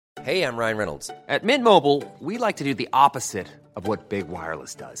Hey, I'm Ryan Reynolds. At Mint Mobile, we like to do the opposite of what Big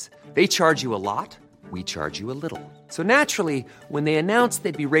Wireless does. They charge you a lot, we charge you a little. So naturally, when they announced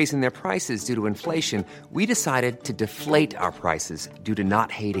they'd be raising their prices due to inflation, we decided to deflate our prices due to not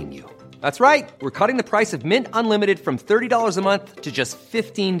hating you. That's right. We're cutting the price of Mint Unlimited from $30 a month to just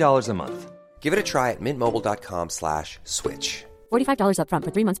 $15 a month. Give it a try at mintmobile.com/switch. $45 up front for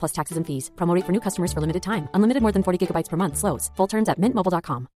 3 months plus taxes and fees. Promo rate for new customers for limited time. Unlimited more than 40 gigabytes per month. Slows full terms at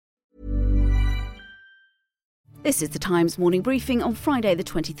mintmobile.com. This is the Times morning briefing on Friday the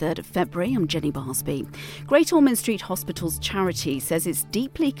 23rd of February. I'm Jenny Barsby. Great Ormond Street Hospital's charity says it's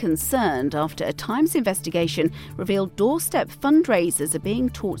deeply concerned after a Times investigation revealed doorstep fundraisers are being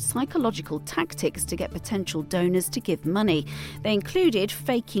taught psychological tactics to get potential donors to give money. They included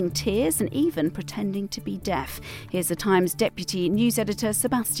faking tears and even pretending to be deaf. Here's the Times deputy news editor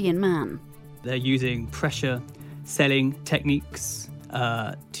Sebastian Mann. They're using pressure selling techniques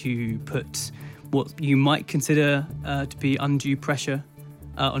to put what you might consider to be undue pressure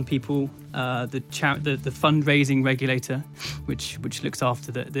on people. The fundraising regulator, which looks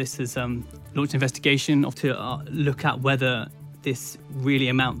after this, has launched an investigation to look at whether this really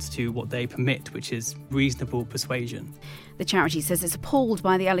amounts to what they permit, which is reasonable persuasion. The charity says it's appalled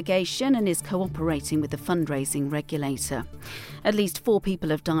by the allegation and is cooperating with the fundraising regulator. At least 4 people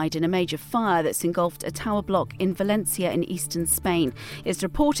have died in a major fire that's engulfed a tower block in Valencia in eastern Spain. It's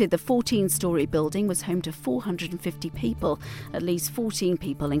reported the 14-storey building was home to 450 people. At least 14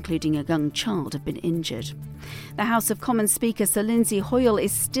 people, including a young child, have been injured. The House of Commons Speaker Sir Lindsay Hoyle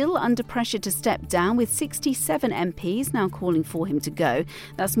is still under pressure to step down, with 67 MPs now calling for him to go.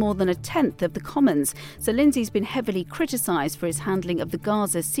 That's more than a tenth of the Commons. Sir Lindsay's been heavily criticised for his handling of the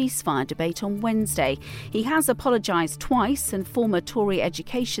Gaza ceasefire debate on Wednesday. He has apologised twice, and former Tory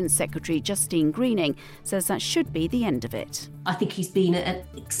Education Secretary Justine Greening says that should be the end of it. I think he's been an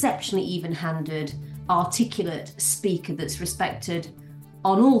exceptionally even-handed, articulate speaker that's respected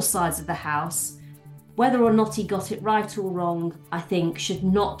on all sides of the House. Whether or not he got it right or wrong, I think, should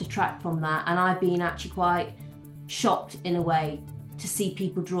not detract from that. And I've been actually quite shocked, in a way, to see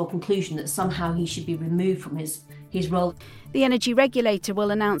people draw a conclusion that somehow he should be removed from his role. The energy regulator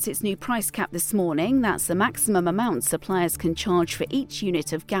will announce its new price cap this morning. That's the maximum amount suppliers can charge for each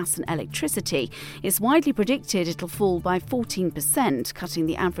unit of gas and electricity. It's widely predicted it'll fall by 14%, cutting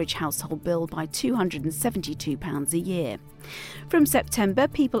the average household bill by £272 a year. From September,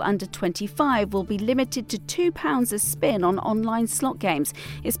 people under 25 will be limited to £2 a spin on online slot games.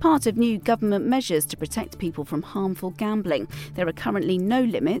 It's part of new government measures to protect people from harmful gambling. There are currently no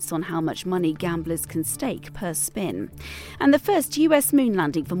limits on how much money gamblers can stake per spin. And the first US moon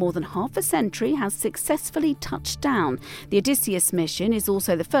landing for more than half a century has successfully touched down. The Odysseus mission is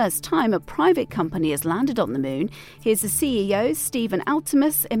also the first time a private company has landed on the moon. Here's the CEO, Stephen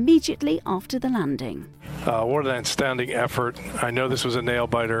Altemus, immediately after the landing. What an outstanding effort. I know this was a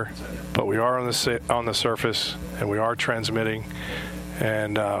nail-biter, but we are on the surface, and we are transmitting,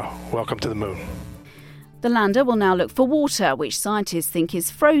 and welcome to the moon. The lander will now look for water, which scientists think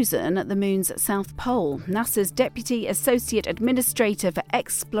is frozen at the moon's south pole. NASA's Deputy Associate Administrator for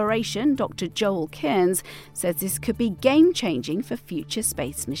Exploration, Dr. Joel Cairns, says this could be game-changing for future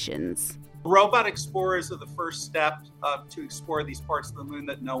space missions. Robot explorers are the first step to explore these parts of the moon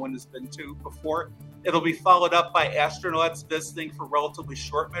that no one has been to before. It'll be followed up by astronauts visiting for relatively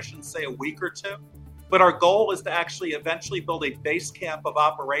short missions, say a week or two. But our goal is to actually eventually build a base camp of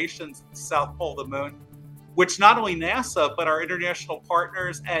operations at the south pole of the moon, which not only NASA, but our international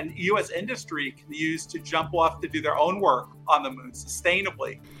partners and U.S. industry can use to jump off to do their own work on the moon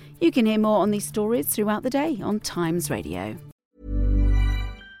sustainably. You can hear more on these stories throughout the day on Times Radio.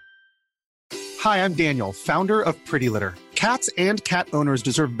 Hi, I'm Daniel, founder of Pretty Litter. Cats and cat owners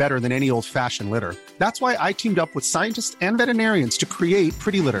deserve better than any old-fashioned litter. That's why I teamed up with scientists and veterinarians to create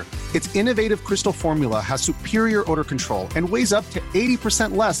Pretty Litter. Its innovative crystal formula has superior odor control and weighs up to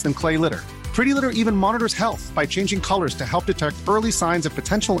 80% less than clay litter. Pretty Litter even monitors health by changing colors to help detect early signs of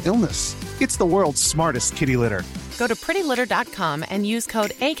potential illness. It's the world's smartest kitty litter. Go to prettylitter.com and use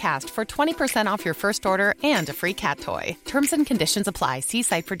code ACAST for 20% off your first order and a free cat toy. Terms and conditions apply. See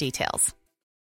site for details.